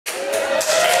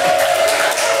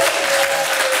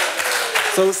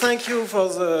So thank you for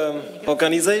the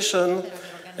organization.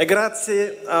 E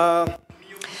grazie a...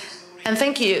 And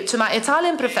thank you to my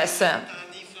Italian professor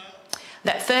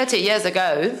that 30 years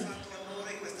ago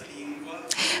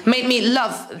made me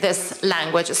love this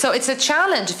language. So it's a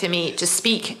challenge for me to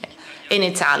speak in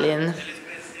Italian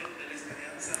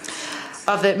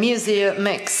of the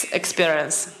Museomix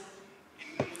experience.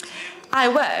 I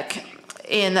work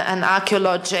in an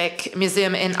archaeological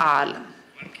museum in Arles.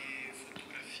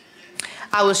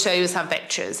 I will show you some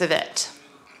pictures of it.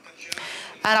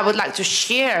 And I would like to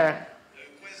share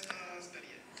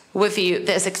with you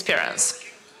this experience.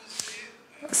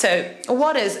 So,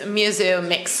 what is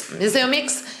Museomix?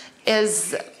 Museomix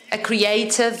is a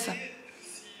creative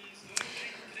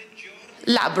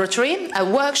laboratory, a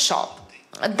workshop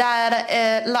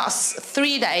that lasts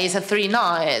 3 days and 3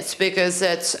 nights because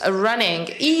it's running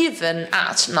even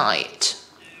at night.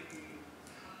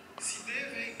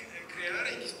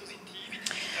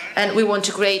 And we want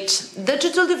to create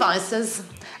digital devices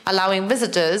allowing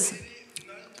visitors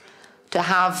to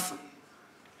have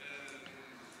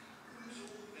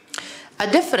a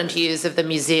different use of the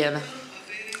museum.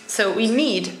 So we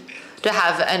need to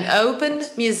have an open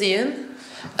museum,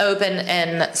 open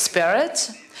in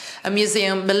spirit, a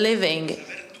museum believing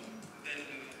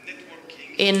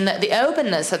in the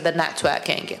openness of the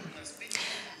networking.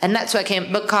 And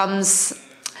networking becomes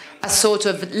a sort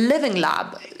of living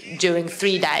lab during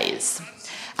 3 days.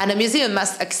 And a museum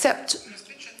must accept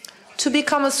to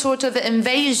become a sort of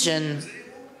invasion.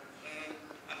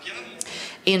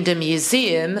 In the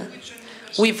museum,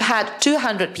 we've had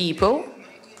 200 people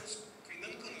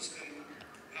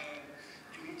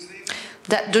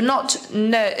that did not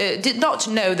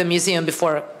know the museum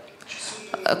before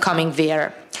coming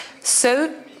there.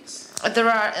 So there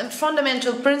are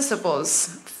fundamental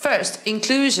principles. First,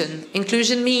 inclusion.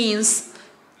 Inclusion means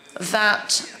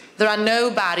that there are no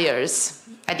barriers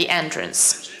at the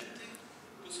entrance.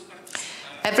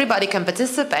 Everybody can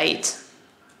participate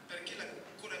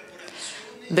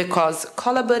because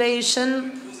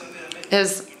collaboration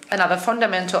is another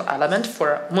fundamental element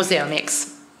for Museomix.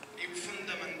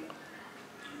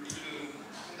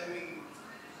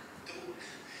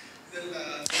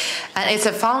 And it's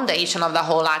a foundation of the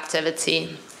whole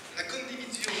activity.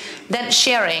 Then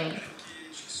sharing.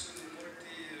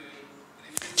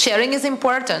 Sharing is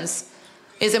important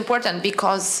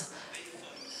because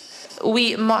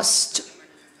we must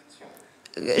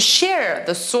share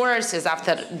the sources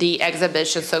after the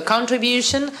exhibition. So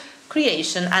contribution,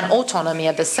 creation, and autonomy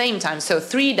at the same time. So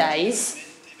 3 days,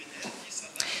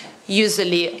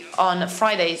 usually on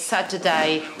Friday,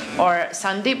 Saturday, or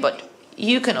Sunday, but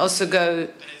you can also go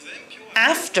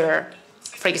after.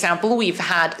 For example, we've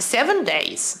had 7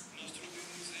 days.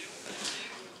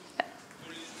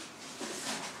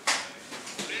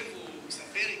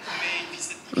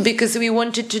 Because we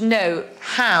wanted to know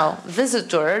how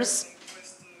visitors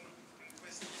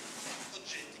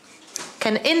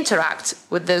can interact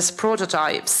with these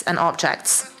prototypes and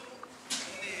objects.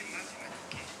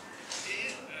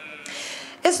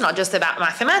 It's not just about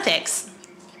mathematics.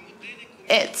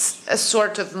 It's a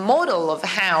sort of model of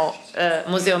how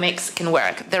Museomix can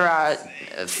work. There are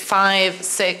 5,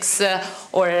 6,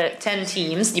 or 10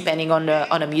 teams, depending on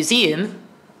a museum.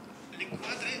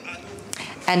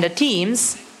 And the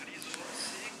teams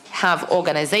have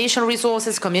organization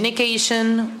resources,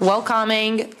 communication,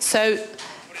 welcoming. So,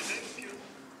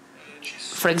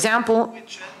 for example,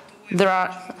 there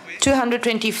are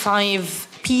 225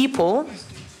 people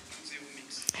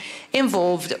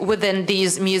involved within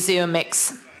these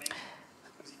Museomix.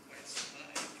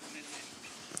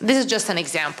 This is just an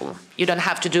example. You don't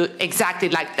have to do exactly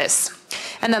like this.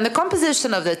 And then the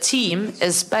composition of the team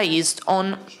is based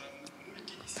on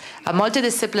a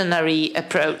multidisciplinary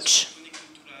approach.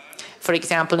 For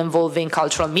example, involving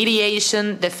cultural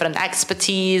mediation, different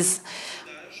expertise,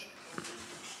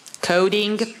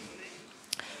 coding,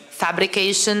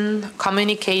 fabrication,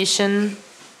 communication.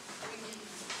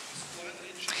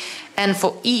 And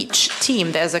for each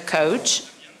team, there's a coach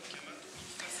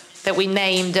that we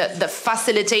named the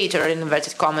facilitator, in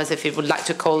inverted commas, if you would like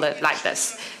to call it like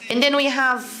this. And then we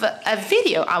have a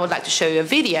video. I would like to show you a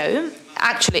video.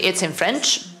 Actually, it's in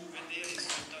French.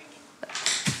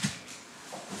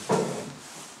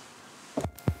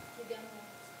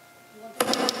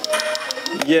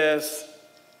 Yes.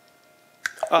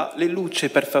 Ah, le luci,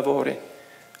 per favore.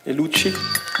 Le luci.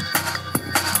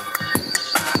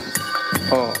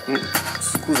 Oh,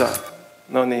 scusa,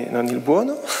 non è il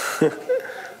buono?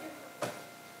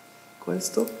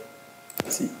 Questo?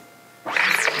 Sì.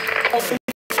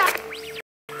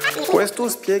 Questo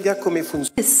spiega come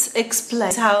funziona. This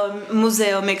explains how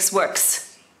Museomix works.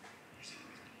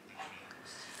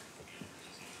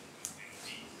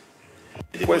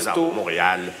 Questo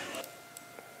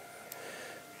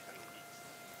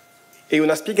è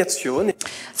una spiegazione.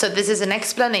 So this is an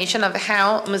explanation of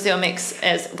how Museomix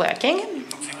is working.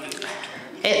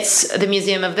 It's the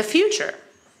museum of the future.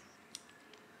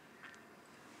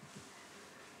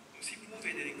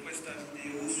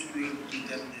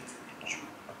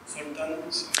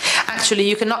 Actually,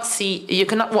 you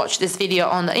cannot watch this video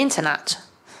on the internet.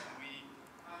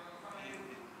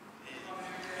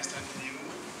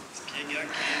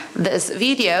 This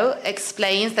video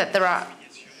explains that there are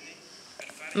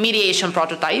mediation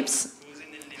prototypes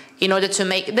in order to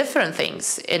make different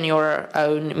things in your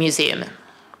own museum.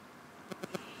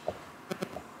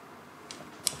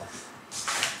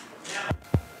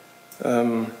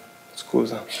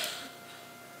 Scusa.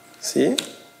 Sì?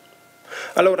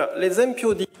 Allora,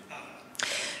 l'esempio di...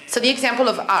 So the example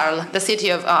of Arles, the city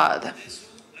of Arles.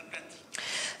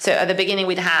 So at the beginning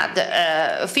we had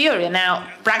theory, now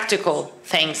practical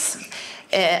things.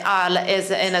 Arles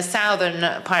is in a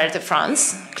southern part of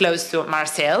France, close to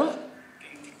Marseille.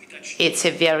 It's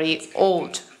a very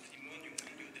old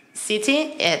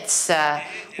city. It's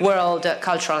world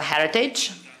cultural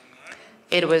heritage.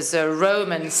 It was a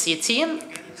Roman city,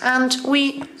 and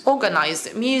we organized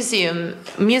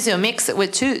Museomix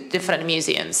with two different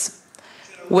museums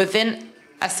within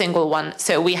a single one.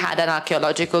 So we had an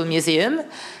archaeological museum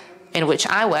in which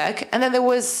I work, and then there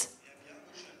was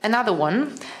another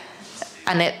one,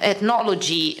 an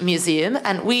ethnology museum,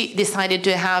 and we decided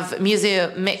to have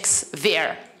Museomix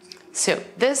there. So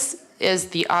this is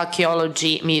the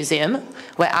archaeology museum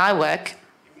where I work.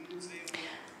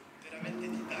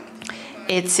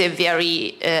 It's a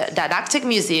very didactic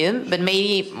museum, but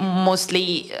maybe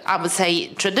mostly, I would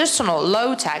say, traditional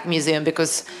low-tech museum,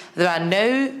 because there are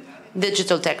no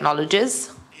digital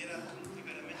technologies.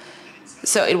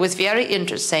 So it was very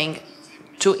interesting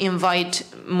to invite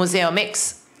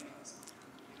Museomix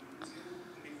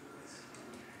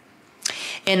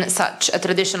in such a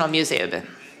traditional museum.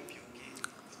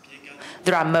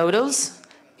 There are models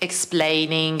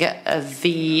explaining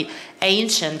the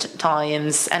ancient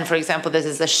times, and for example, this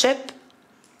is a ship.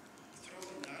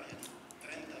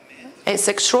 It's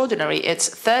extraordinary. It's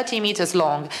 30 meters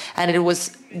long, and it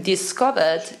was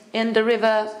discovered in the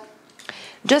river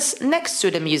just next to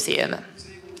the museum.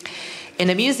 In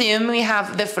the museum, we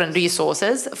have different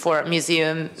resources for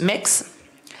Museomix.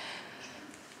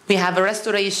 We have a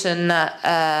restoration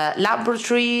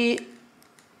laboratory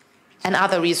and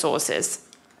other resources.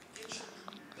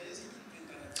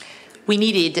 We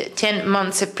needed 10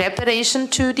 months of preparation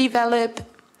to develop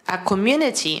a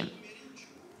community.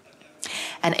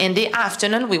 And in the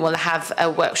afternoon, we will have a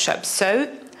workshop. So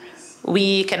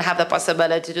we can have the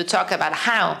possibility to talk about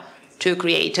how to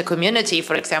create a community,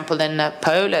 for example, in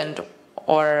Poland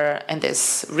or in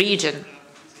this region.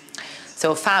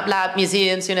 So Fab Lab,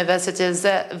 museums, universities,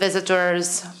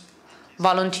 visitors,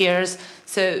 volunteers.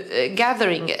 So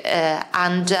gathering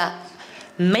and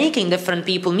making different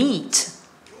people meet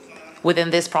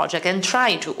within this project and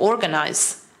try to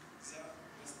organize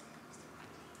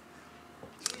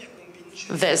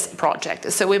this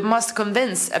project. So we must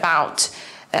convince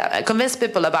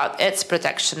people about its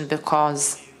protection,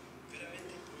 because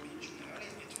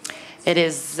it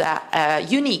is a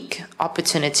unique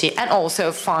opportunity, and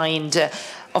also find,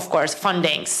 of course,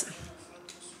 fundings.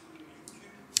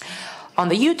 On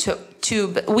the YouTube,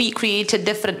 we created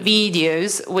different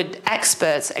videos with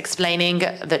experts explaining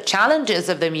the challenges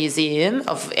of the museum,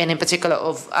 and in particular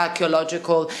of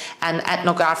archaeological and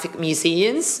ethnographic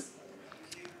museums.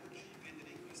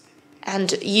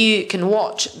 And you can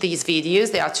watch these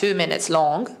videos, they are 2 minutes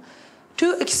long,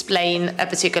 to explain a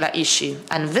particular issue.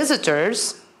 And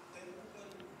visitors,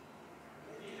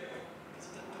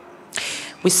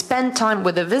 we spend time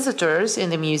with the visitors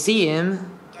in the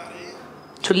museum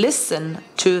to listen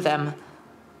to them.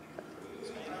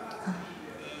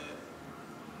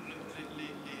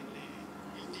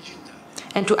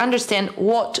 And to understand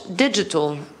what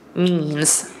digital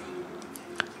means.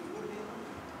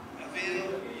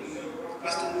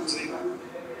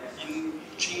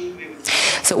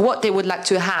 So what they would like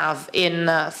to have in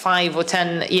 5 or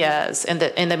 10 years in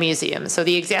the museum. So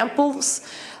the examples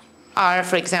are,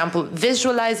 for example,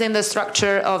 visualizing the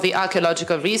structure of the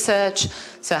archaeological research,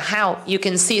 so how you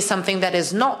can see something that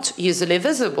is not usually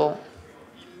visible.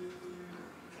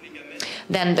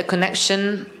 Then the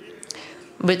connection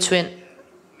between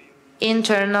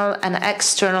internal and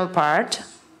external part.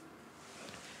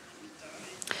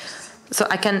 So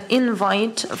I can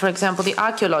invite, for example, the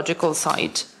archaeological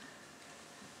site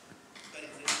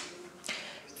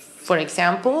For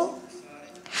example,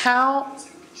 how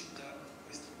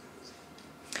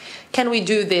can we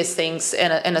do these things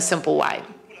in a simple way?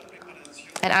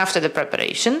 And after the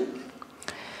preparation,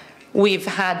 we've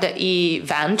had the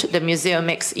event, the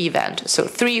Museomix event, so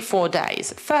 3-4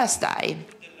 days. First day,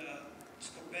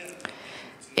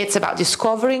 it's about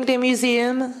discovering the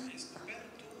museum,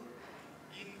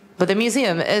 but the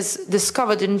museum is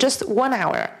discovered in just 1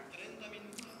 hour.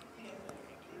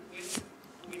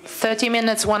 30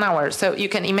 minutes, 1 hour. So you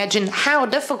can imagine how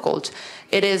difficult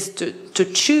it is to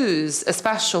choose a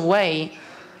special way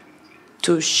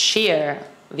to share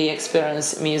the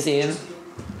experience museum.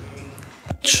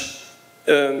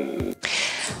 Then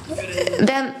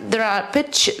there are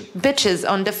pitches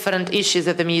on different issues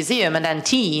of the museum, and then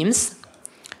teams.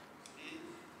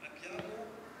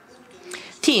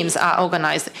 Teams are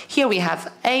organized. Here we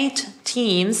have 8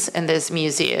 teams in this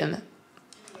museum.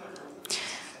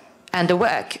 And the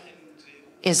work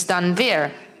is done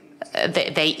there.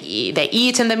 They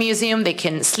eat in the museum, they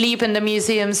can sleep in the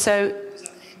museum, so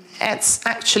it's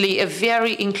actually a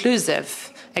very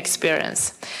inclusive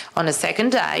experience. On the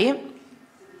second day,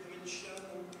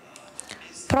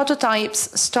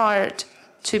 prototypes start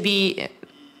to be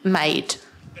made,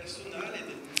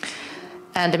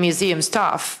 and the museum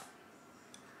staff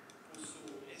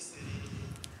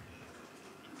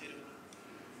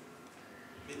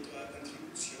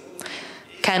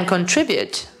can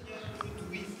contribute,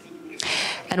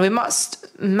 and we must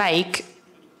make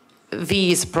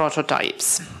these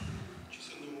prototypes.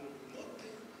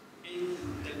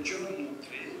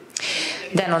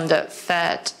 Then on the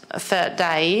third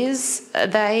days,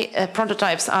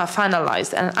 prototypes are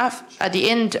finalized, and at the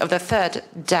end of the third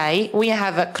day, we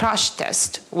have a crash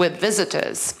test with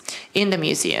visitors in the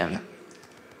museum.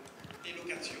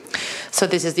 So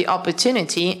this is the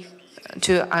opportunity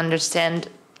to understand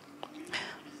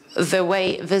the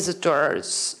way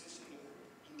visitors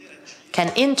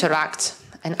can interact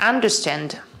and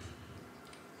understand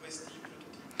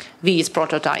these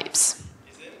prototypes.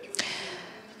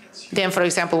 Then, for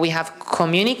example, we have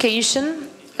communication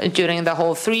during the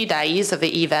whole 3 days of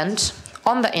the event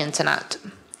on the internet.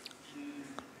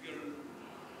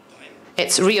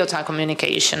 It's real-time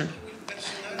communication.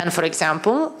 And, for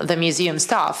example, the museum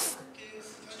staff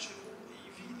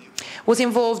was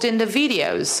involved in the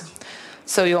videos.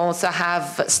 So you also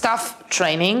have staff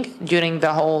training during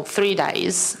the whole 3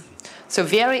 days. So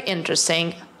very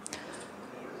interesting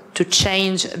to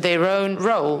change their own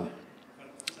role,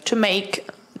 to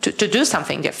do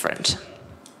something different.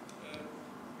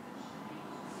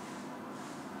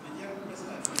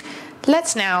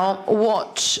 Let's now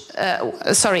watch,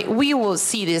 we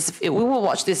will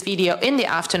watch this video in the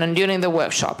afternoon during the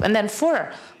workshop, and then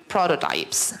 4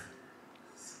 prototypes.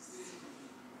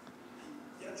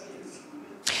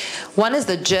 One is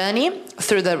the journey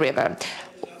through the river.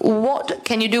 What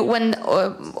can you do when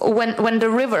the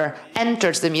river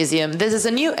enters the museum? This is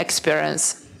a new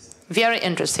experience, very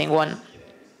interesting one.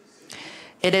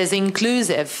 It is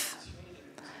inclusive,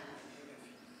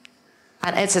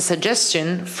 and it's a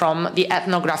suggestion from the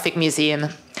Ethnographic Museum.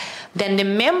 Then the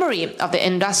memory of the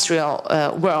industrial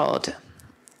world,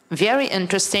 very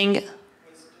interesting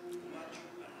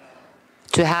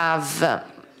to have.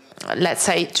 Let's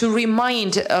say, to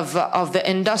remind of the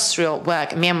industrial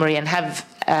work memory and have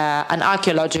an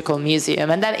archaeological museum,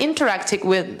 and then interacting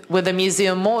with the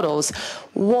museum models.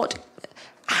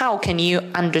 How can you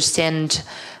understand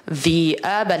the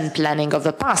urban planning of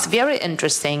the past? Very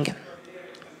interesting.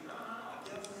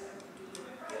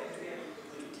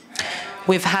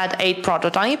 We've had 8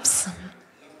 prototypes,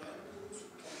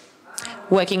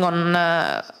 working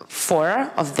on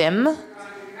 4 of them.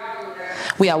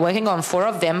 We are working on 4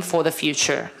 of them for the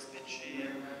future.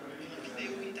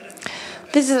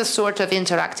 This is a sort of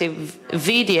interactive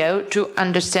video to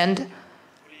understand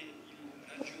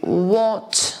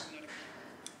what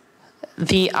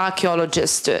the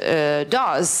archaeologist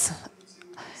does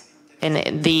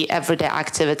in the everyday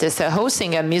activities. So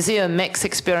hosting a Museomix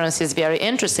experience is very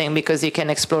interesting because you can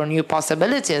explore new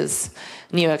possibilities,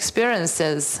 new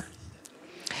experiences.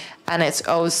 And it's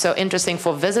also interesting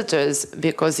for visitors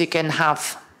because you can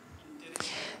have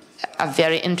a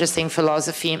very interesting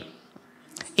philosophy,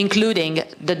 including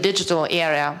the digital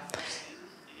area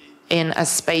in a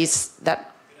space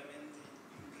that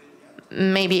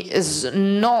maybe is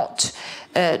not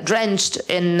drenched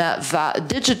in the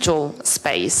digital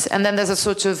space. And then there's a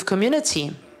sort of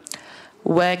community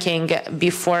working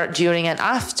before, during, and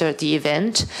after the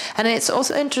event. And it's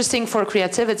also interesting for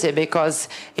creativity because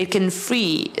it can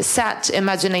set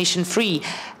imagination free.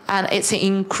 And it's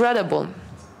incredible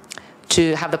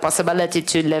to have the possibility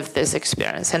to live this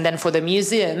experience. And then for the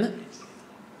museum,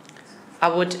 I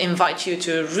would invite you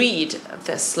to read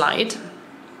this slide.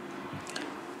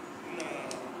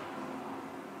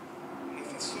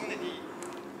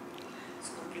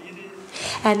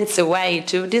 And it's a way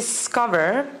to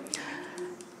discover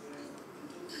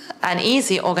an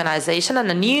easy organization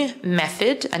and a new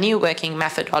method, a new working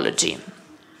methodology.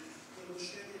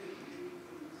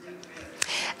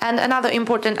 And another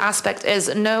important aspect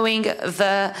is knowing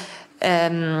the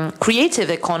creative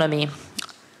economy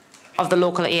of the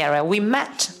local area. We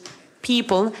met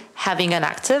people having an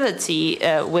activity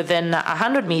within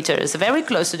 100 meters, very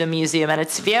close to the museum, and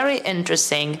it's very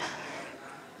interesting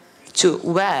to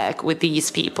work with these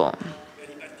people.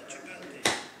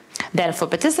 Then for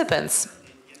participants,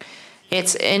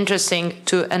 it's interesting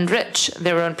to enrich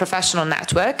their own professional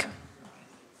network.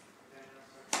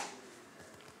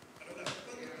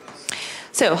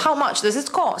 So how much does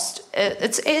it cost?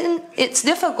 It's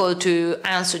difficult to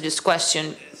answer this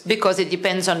question because it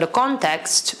depends on the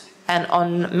context and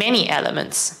on many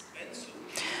elements.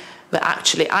 But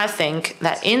actually, I think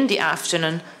that in the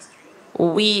afternoon,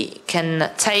 we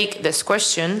can take this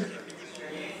question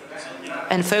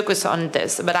and focus on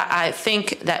this. But I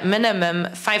think that minimum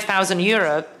 5,000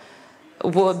 euro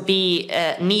would be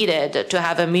needed to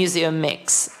have a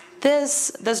Museomix.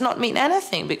 This does not mean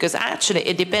anything because actually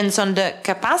it depends on the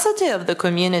capacity of the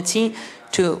community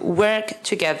to work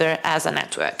together as a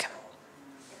network.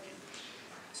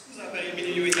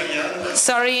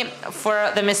 Sorry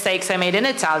for the mistakes I made in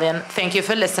Italian. Thank you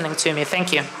for listening to me.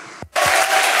 Thank you.